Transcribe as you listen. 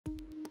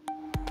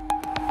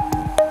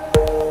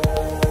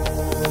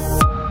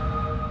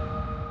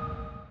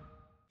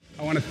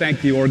thank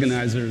the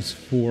organizers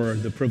for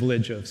the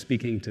privilege of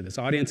speaking to this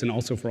audience and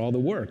also for all the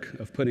work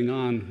of putting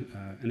on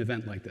an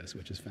event like this,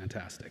 which is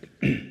fantastic.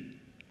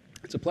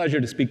 It's a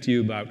pleasure to speak to you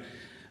about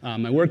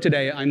my work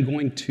today. I'm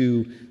going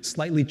to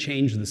slightly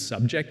change the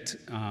subject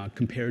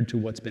compared to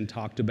what's been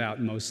talked about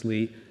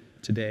mostly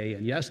today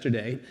and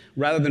yesterday.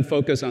 Rather than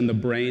focus on the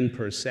brain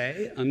per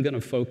se, I'm going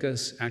to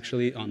focus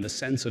actually on the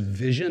sense of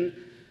vision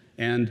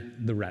and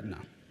the retina.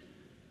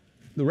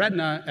 The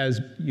retina, as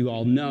you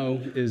all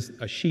know, is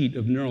a sheet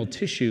of neural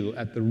tissue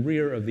at the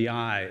rear of the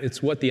eye.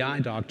 It's what the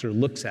eye doctor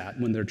looks at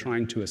when they're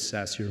trying to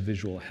assess your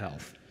visual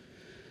health.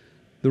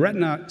 The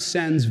retina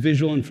sends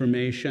visual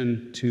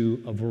information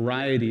to a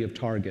variety of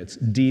targets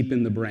deep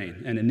in the brain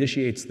and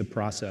initiates the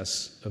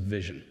process of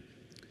vision.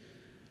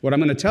 What I'm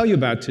going to tell you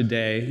about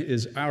today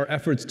is our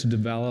efforts to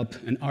develop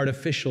an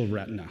artificial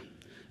retina,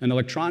 an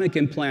electronic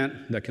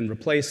implant that can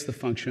replace the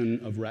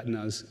function of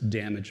retinas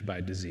damaged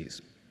by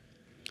disease.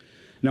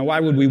 Now,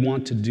 why would we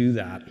want to do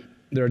that?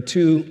 There are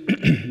two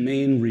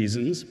main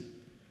reasons,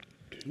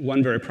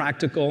 one very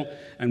practical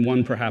and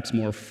one perhaps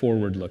more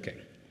forward-looking.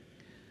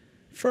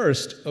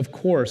 First, of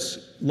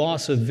course,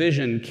 loss of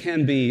vision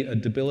can be a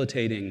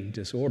debilitating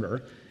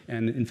disorder,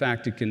 and in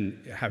fact, it can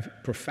have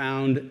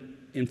profound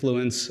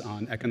influence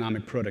on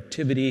economic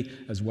productivity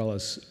as well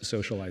as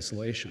social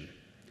isolation.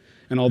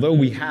 And although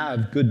we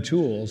have good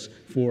tools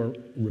for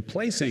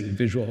replacing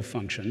visual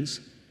functions,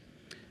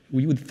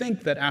 we would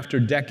think that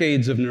after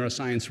decades of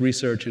neuroscience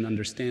research and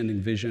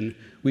understanding vision,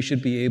 we should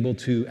be able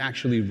to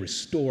actually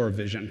restore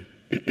vision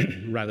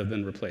rather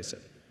than replace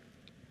it.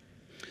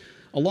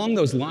 Along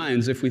those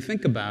lines, if we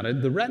think about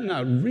it, the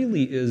retina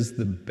really is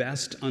the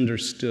best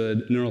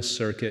understood neural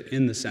circuit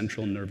in the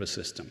central nervous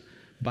system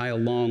by a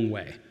long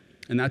way.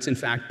 And that's in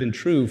fact been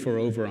true for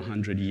over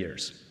 100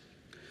 years.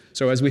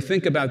 So as we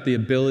think about the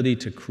ability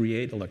to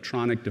create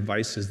electronic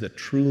devices that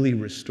truly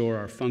restore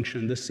our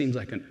function, this seems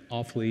like an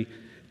awfully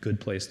good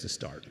place to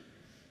start.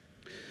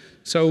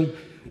 So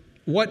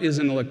what is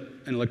an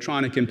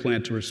electronic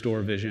implant to restore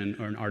vision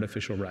or an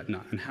artificial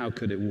retina, and how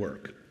could it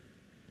work?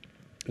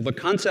 Well, the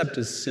concept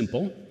is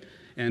simple,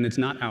 and it's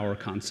not our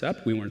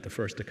concept. We weren't the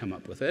first to come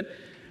up with it.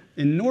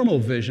 In normal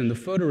vision, the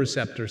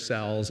photoreceptor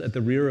cells at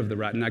the rear of the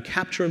retina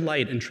capture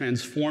light and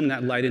transform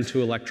that light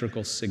into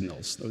electrical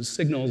signals. Those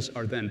signals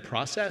are then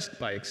processed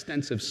by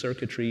extensive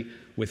circuitry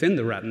within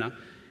the retina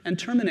and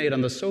terminate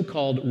on the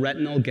so-called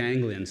retinal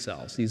ganglion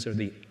cells. These are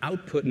the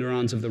output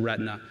neurons of the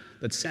retina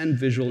that send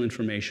visual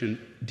information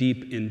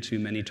deep into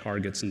many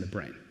targets in the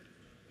brain.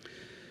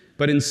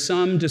 But in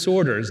some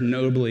disorders,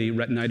 notably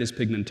retinitis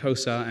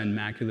pigmentosa and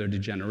macular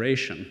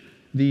degeneration,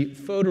 the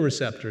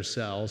photoreceptor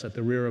cells at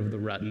the rear of the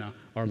retina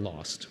are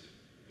lost.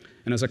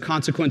 And as a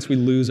consequence, we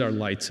lose our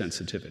light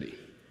sensitivity.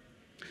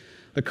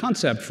 The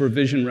concept for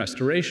vision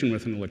restoration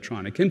with an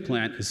electronic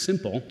implant is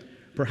simple.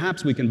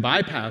 Perhaps we can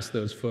bypass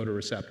those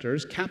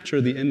photoreceptors, capture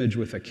the image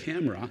with a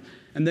camera,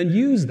 and then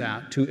use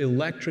that to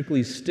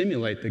electrically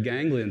stimulate the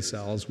ganglion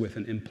cells with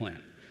an implant,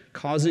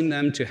 causing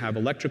them to have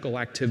electrical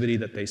activity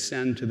that they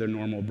send to their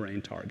normal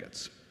brain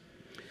targets.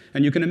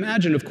 And you can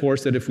imagine, of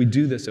course, that if we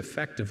do this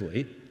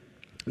effectively,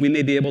 we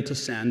may be able to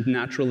send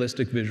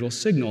naturalistic visual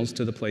signals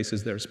to the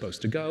places they're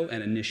supposed to go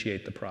and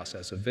initiate the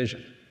process of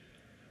vision.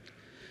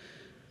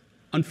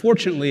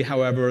 Unfortunately,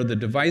 however, the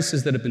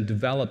devices that have been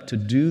developed to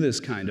do this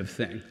kind of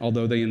thing,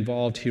 although they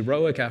involved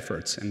heroic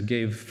efforts and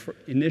gave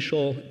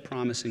initial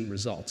promising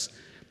results,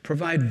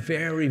 provide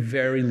very,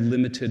 very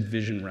limited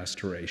vision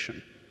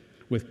restoration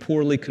with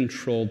poorly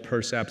controlled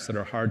percepts that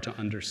are hard to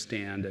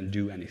understand and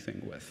do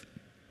anything with.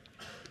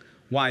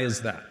 Why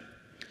is that?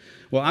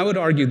 Well, I would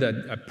argue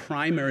that a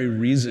primary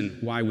reason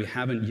why we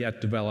haven't yet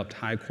developed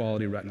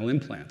high-quality retinal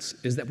implants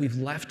is that we've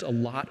left a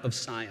lot of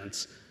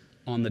science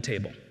on the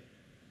table.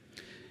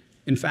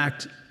 In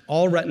fact,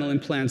 all retinal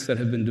implants that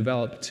have been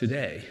developed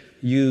today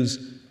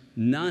use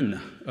none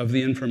of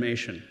the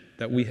information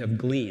that we have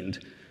gleaned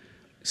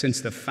since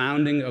the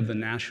founding of the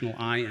National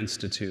Eye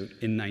Institute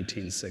in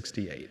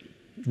 1968.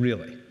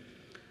 Really.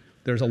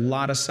 There's a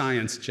lot of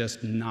science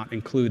just not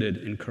included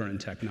in current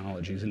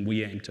technologies, and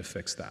we aim to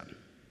fix that.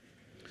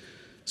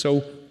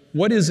 So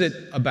what is it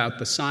about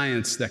the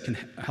science that can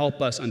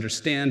help us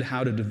understand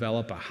how to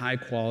develop a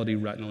high-quality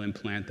retinal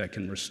implant that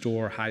can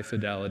restore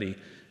high-fidelity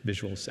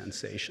visual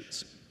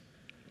sensations?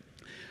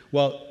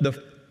 Well,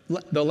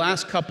 the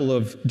last couple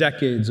of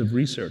decades of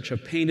research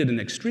have painted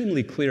an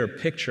extremely clear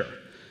picture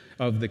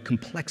of the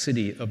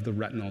complexity of the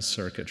retinal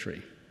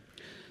circuitry.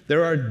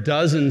 There are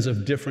dozens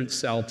of different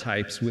cell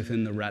types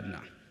within the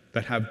retina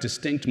that have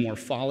distinct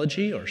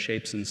morphology or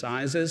shapes and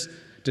sizes,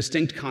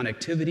 distinct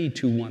connectivity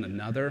to one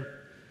another,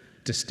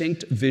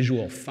 distinct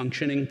visual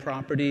functioning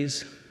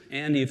properties,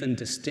 and even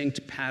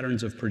distinct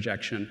patterns of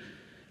projection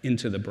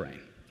into the brain.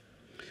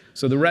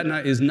 So the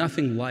retina is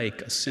nothing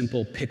like a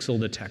simple pixel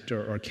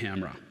detector or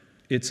camera.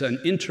 It's an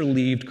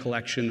interleaved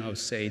collection of,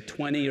 say,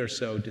 20 or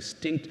so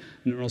distinct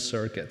neural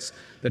circuits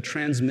that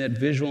transmit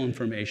visual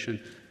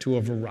information to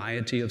a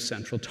variety of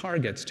central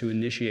targets to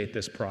initiate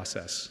this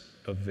process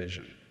of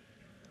vision.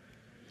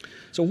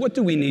 So what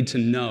do we need to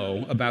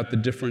know about the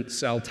different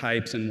cell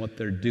types and what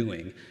they're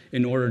doing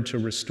in order to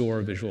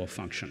restore visual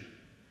function?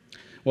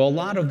 Well, a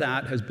lot of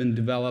that has been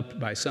developed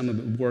by some of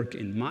the work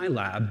in my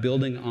lab,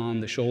 building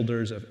on the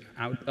shoulders of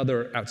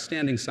other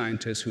outstanding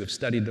scientists who have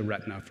studied the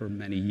retina for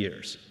many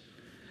years.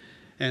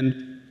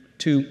 And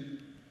to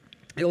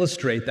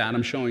illustrate that,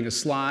 I'm showing a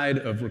slide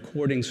of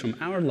recordings from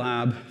our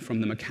lab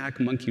from the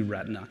macaque monkey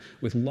retina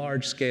with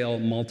large-scale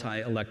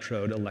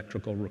multi-electrode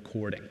electrical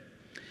recording.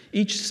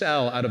 Each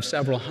cell out of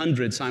several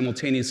hundred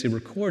simultaneously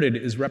recorded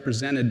is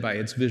represented by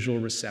its visual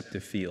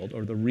receptive field,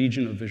 or the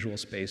region of visual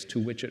space to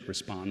which it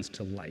responds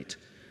to light.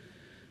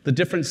 The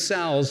different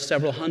cells,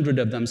 several hundred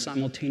of them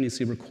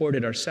simultaneously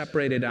recorded, are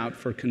separated out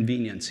for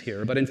convenience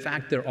here, but in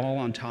fact they're all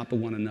on top of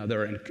one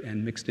another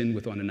and mixed in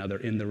with one another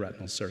in the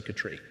retinal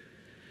circuitry.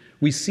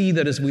 We see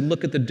that as we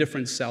look at the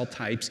different cell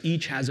types,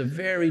 each has a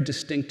very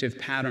distinctive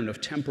pattern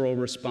of temporal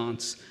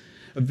response,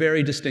 a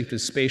very distinctive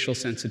spatial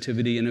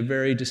sensitivity, and a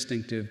very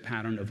distinctive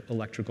pattern of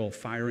electrical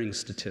firing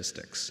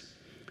statistics.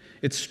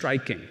 It's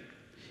striking.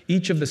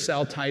 Each of the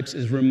cell types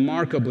is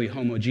remarkably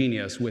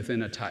homogeneous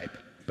within a type,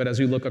 but as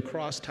we look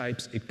across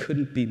types, it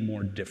couldn't be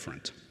more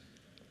different.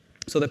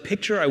 So the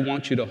picture I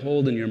want you to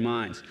hold in your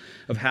minds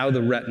of how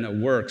the retina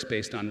works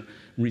based on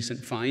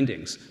recent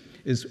findings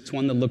is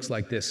one that looks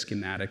like this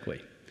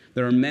schematically.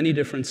 There are many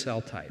different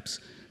cell types.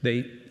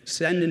 They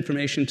send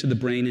information to the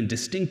brain in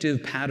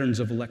distinctive patterns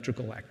of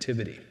electrical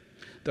activity.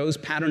 Those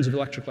patterns of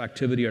electrical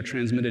activity are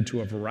transmitted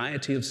to a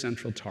variety of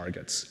central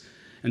targets,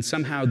 and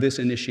somehow this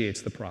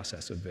initiates the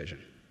process of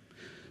vision.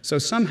 So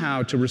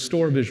somehow, to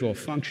restore visual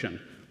function,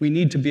 we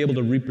need to be able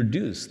to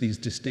reproduce these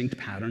distinct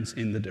patterns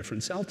in the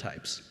different cell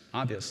types,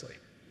 obviously.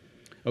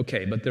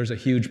 Okay, but there's a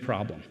huge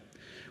problem,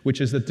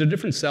 which is that the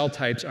different cell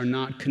types are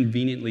not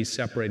conveniently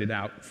separated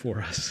out for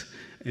us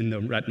in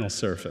the retinal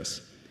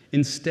surface.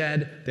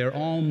 Instead, they're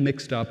all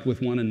mixed up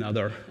with one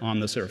another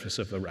on the surface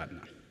of the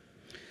retina.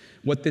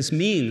 What this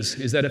means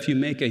is that if you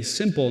make a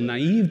simple,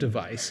 naive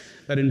device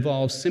that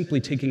involves simply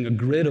taking a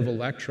grid of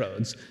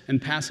electrodes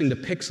and passing the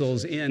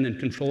pixels in and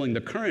controlling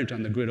the current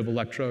on the grid of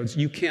electrodes,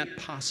 you can't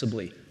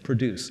possibly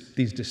produce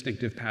these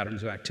distinctive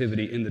patterns of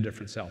activity in the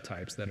different cell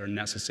types that are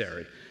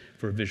necessary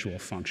for visual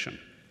function.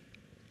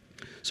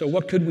 So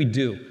what could we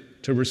do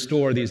to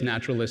restore these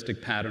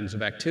naturalistic patterns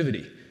of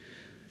activity?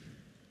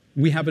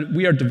 We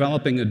are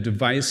developing a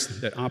device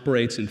that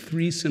operates in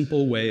 3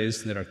 simple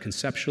ways that are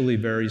conceptually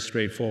very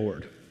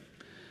straightforward.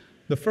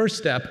 The first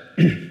step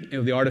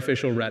of the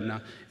artificial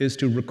retina is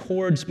to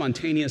record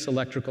spontaneous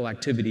electrical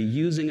activity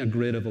using a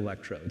grid of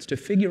electrodes to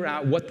figure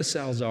out what the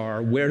cells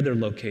are, where they're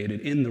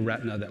located in the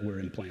retina that we're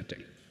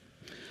implanting.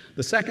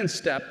 The second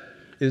step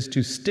is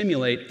to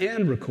stimulate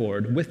and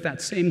record with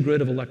that same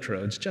grid of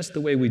electrodes, just the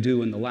way we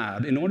do in the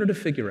lab, in order to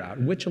figure out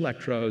which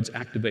electrodes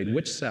activate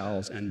which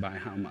cells and by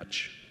how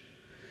much.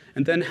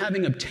 And then,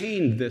 having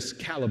obtained this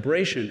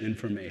calibration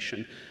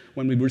information,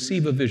 when we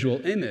receive a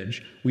visual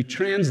image, we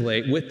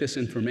translate with this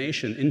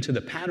information into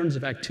the patterns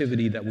of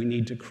activity that we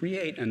need to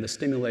create and the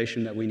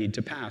stimulation that we need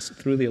to pass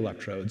through the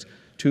electrodes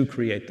to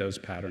create those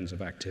patterns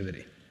of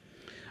activity.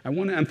 I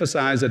want to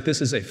emphasize that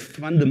this is a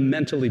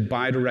fundamentally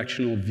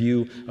bidirectional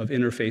view of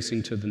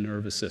interfacing to the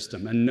nervous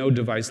system, and no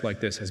device like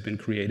this has been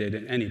created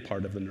in any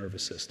part of the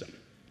nervous system.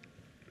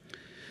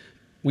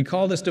 We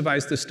call this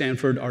device the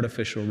Stanford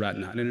Artificial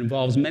Retina, and it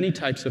involves many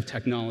types of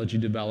technology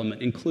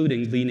development,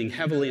 including leaning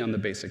heavily on the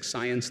basic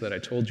science that I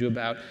told you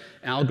about,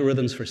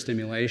 algorithms for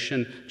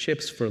stimulation,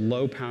 chips for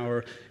low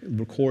power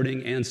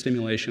recording and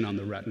stimulation on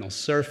the retinal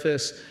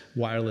surface,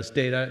 wireless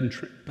data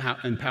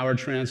and power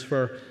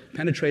transfer,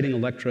 penetrating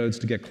electrodes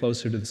to get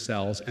closer to the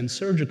cells, and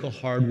surgical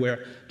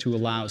hardware to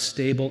allow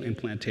stable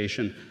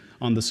implantation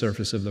on the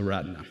surface of the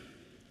retina.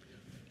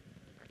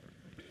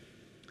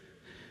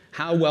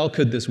 How well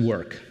could this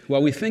work?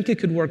 Well, we think it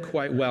could work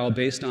quite well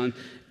based on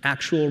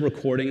actual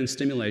recording and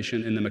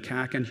stimulation in the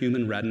macaque and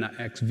human retina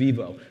ex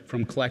vivo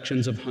from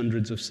collections of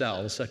hundreds of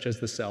cells, such as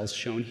the cells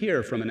shown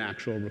here from an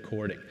actual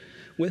recording.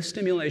 With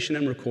stimulation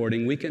and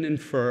recording, we can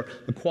infer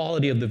the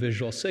quality of the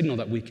visual signal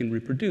that we can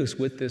reproduce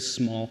with this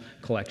small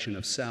collection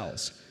of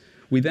cells.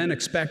 We then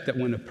expect that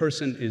when a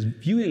person is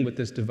viewing with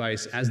this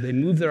device, as they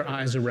move their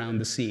eyes around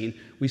the scene,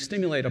 we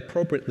stimulate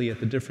appropriately at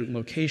the different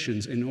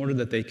locations in order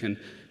that they can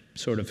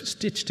sort of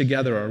stitch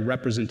together a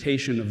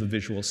representation of the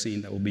visual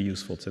scene that will be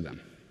useful to them.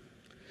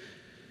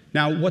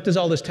 Now, what does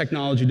all this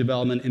technology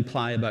development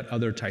imply about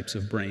other types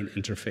of brain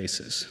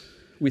interfaces?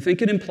 We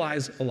think it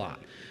implies a lot,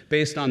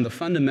 based on the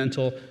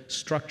fundamental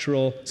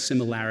structural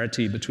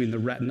similarity between the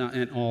retina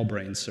and all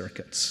brain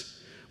circuits.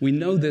 We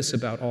know this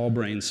about all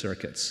brain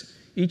circuits.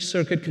 Each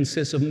circuit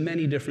consists of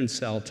many different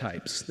cell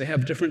types. They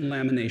have different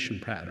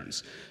lamination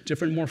patterns,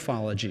 different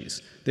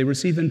morphologies. They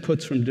receive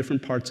inputs from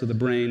different parts of the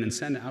brain and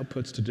send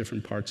outputs to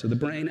different parts of the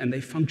brain, and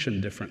they function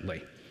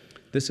differently.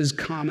 This is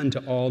common to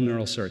all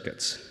neural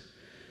circuits.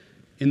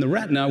 In the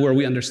retina, where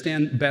we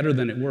understand better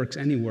than it works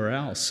anywhere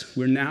else,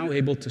 we're now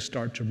able to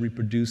start to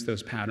reproduce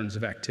those patterns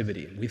of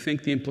activity. We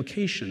think the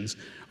implications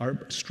are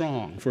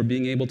strong for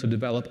being able to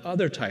develop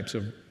other types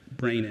of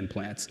brain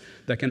implants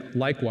that can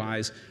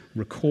likewise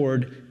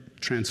record,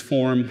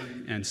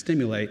 transform, and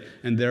stimulate,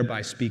 and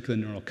thereby speak the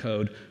neural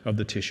code of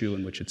the tissue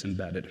in which it's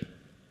embedded.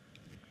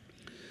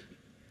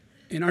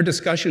 In our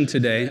discussion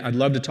today, I'd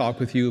love to talk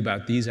with you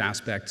about these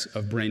aspects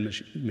of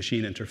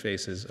brain-machine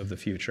interfaces of the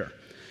future.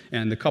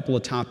 And the couple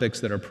of topics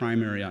that are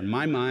primary on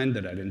my mind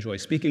that I'd enjoy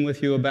speaking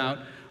with you about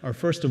are,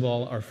 first of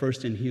all, our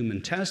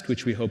first-in-human test,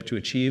 which we hope to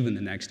achieve in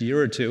the next year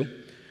or two.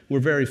 We're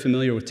very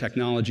familiar with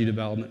technology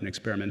development and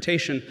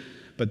experimentation,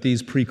 but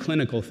these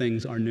preclinical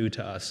things are new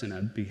to us, and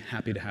I'd be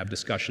happy to have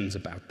discussions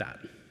about that.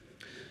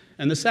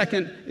 And the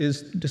second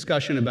is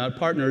discussion about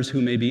partners who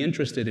may be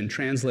interested in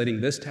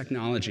translating this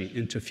technology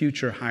into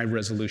future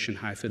high-resolution,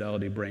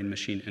 high-fidelity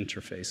brain-machine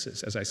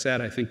interfaces. As I said,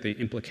 I think the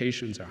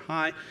implications are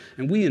high,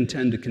 and we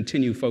intend to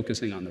continue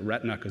focusing on the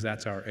retina because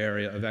that's our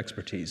area of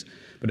expertise.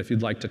 But if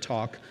you'd like to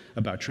talk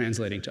about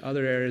translating to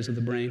other areas of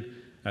the brain,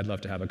 I'd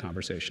love to have a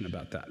conversation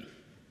about that.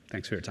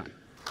 Thanks for your time.